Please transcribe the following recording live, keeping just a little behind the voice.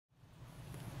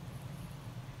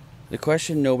The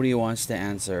question nobody wants to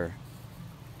answer: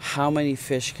 how many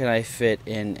fish can I fit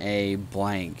in a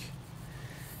blank?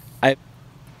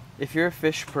 If you're a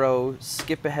fish pro,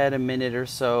 skip ahead a minute or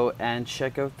so and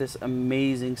check out this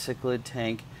amazing cichlid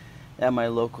tank at my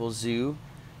local zoo.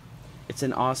 It's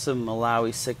an awesome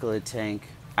Malawi cichlid tank.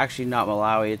 Actually, not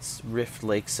Malawi, it's Rift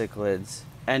Lake cichlids.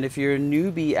 And if you're a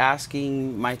newbie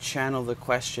asking my channel the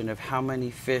question of how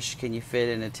many fish can you fit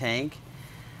in a tank,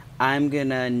 I'm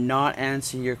gonna not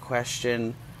answer your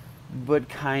question, but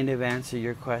kind of answer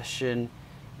your question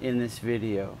in this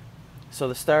video. So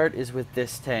the start is with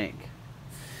this tank.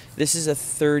 This is a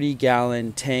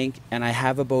 30-gallon tank, and I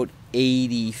have about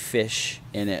 80 fish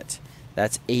in it.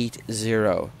 That's 80.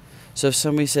 So if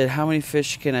somebody said, how many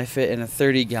fish can I fit in a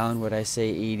 30-gallon, would I say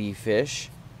 80 fish?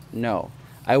 No.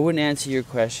 I wouldn't answer your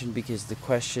question because the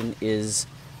question is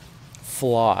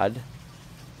flawed.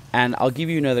 And I'll give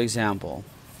you another example.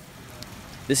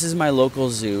 This is my local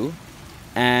zoo,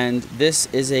 and this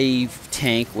is a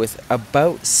tank with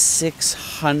about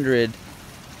 600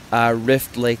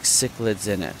 Rift Lake cichlids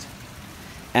in it.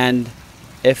 And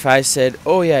if I said,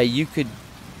 oh yeah, you could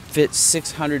fit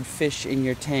 600 fish in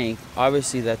your tank,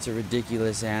 obviously that's a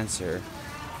ridiculous answer,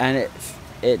 and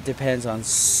it depends on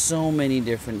so many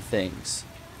different things.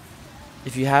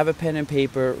 If you have a pen and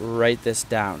paper, write this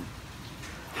down.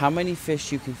 How many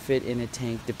fish you can fit in a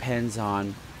tank depends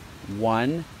on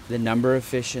 1, the number of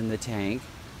fish in the tank,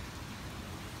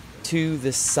 2,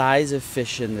 the size of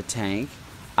fish in the tank.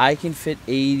 I can fit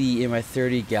 80 in my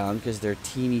 30-gallon because they're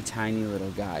teeny tiny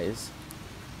little guys.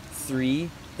 3,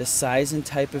 the size and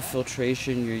type of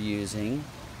filtration you're using.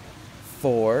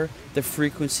 4, the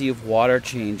frequency of water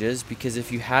changes, because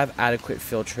if you have adequate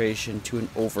filtration to an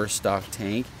overstocked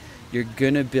tank, you're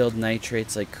gonna build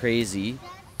nitrates like crazy.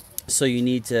 So you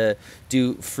need to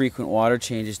do frequent water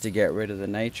changes to get rid of the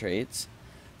nitrates.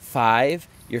 5,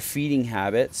 your feeding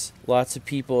habits. Lots of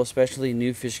people, especially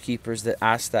new fish keepers that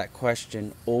ask that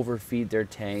question, overfeed their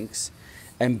tanks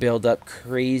and build up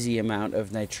crazy amount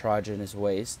of nitrogenous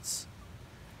wastes.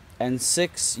 And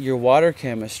 6, your water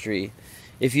chemistry.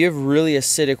 If you have really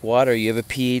acidic water, you have a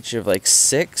pH of like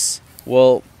 6,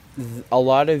 well, a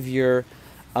lot of your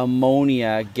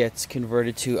ammonia gets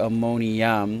converted to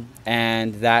ammonium,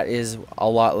 and that is a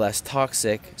lot less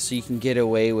toxic, so you can get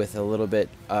away with a little bit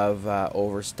of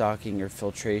overstocking or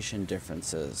filtration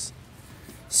differences.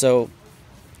 So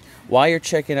while you're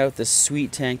checking out this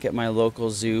sweet tank at my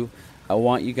local zoo, I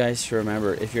want you guys to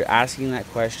remember, if you're asking that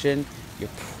question, you're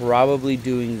probably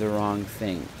doing the wrong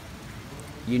thing.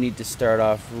 You need to start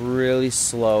off really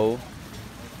slow,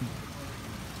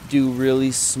 do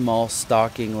really small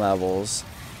stocking levels,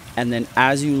 and then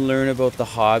as you learn about the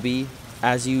hobby,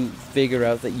 as you figure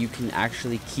out that you can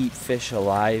actually keep fish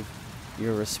alive,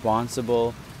 you're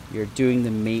responsible, you're doing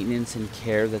the maintenance and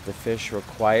care that the fish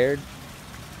required,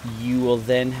 you will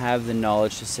then have the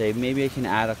knowledge to say, maybe I can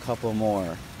add a couple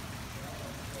more.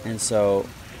 And so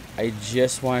I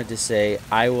just wanted to say,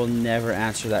 I will never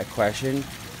answer that question,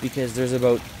 because there's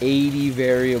about 80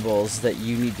 variables that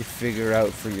you need to figure out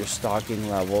for your stocking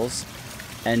levels,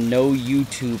 and no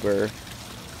YouTuber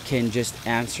can just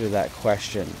answer that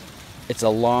question. It's a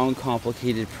long,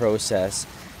 complicated process,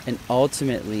 and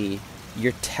ultimately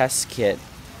your test kit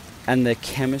and the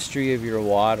chemistry of your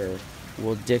water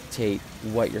will dictate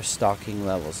what your stocking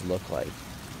levels look like.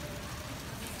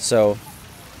 So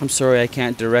I'm sorry I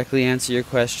can't directly answer your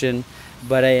question,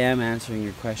 but I am answering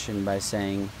your question by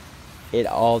saying it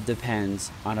all depends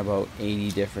on about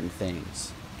 80 different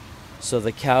things. So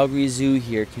the Calgary Zoo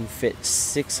here can fit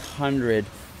 600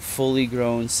 fully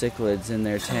grown cichlids in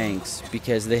their tanks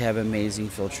because they have amazing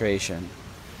filtration.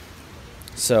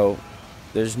 So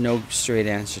there's no straight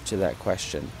answer to that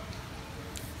question.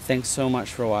 Thanks so much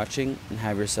for watching, and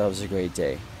have yourselves a great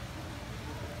day.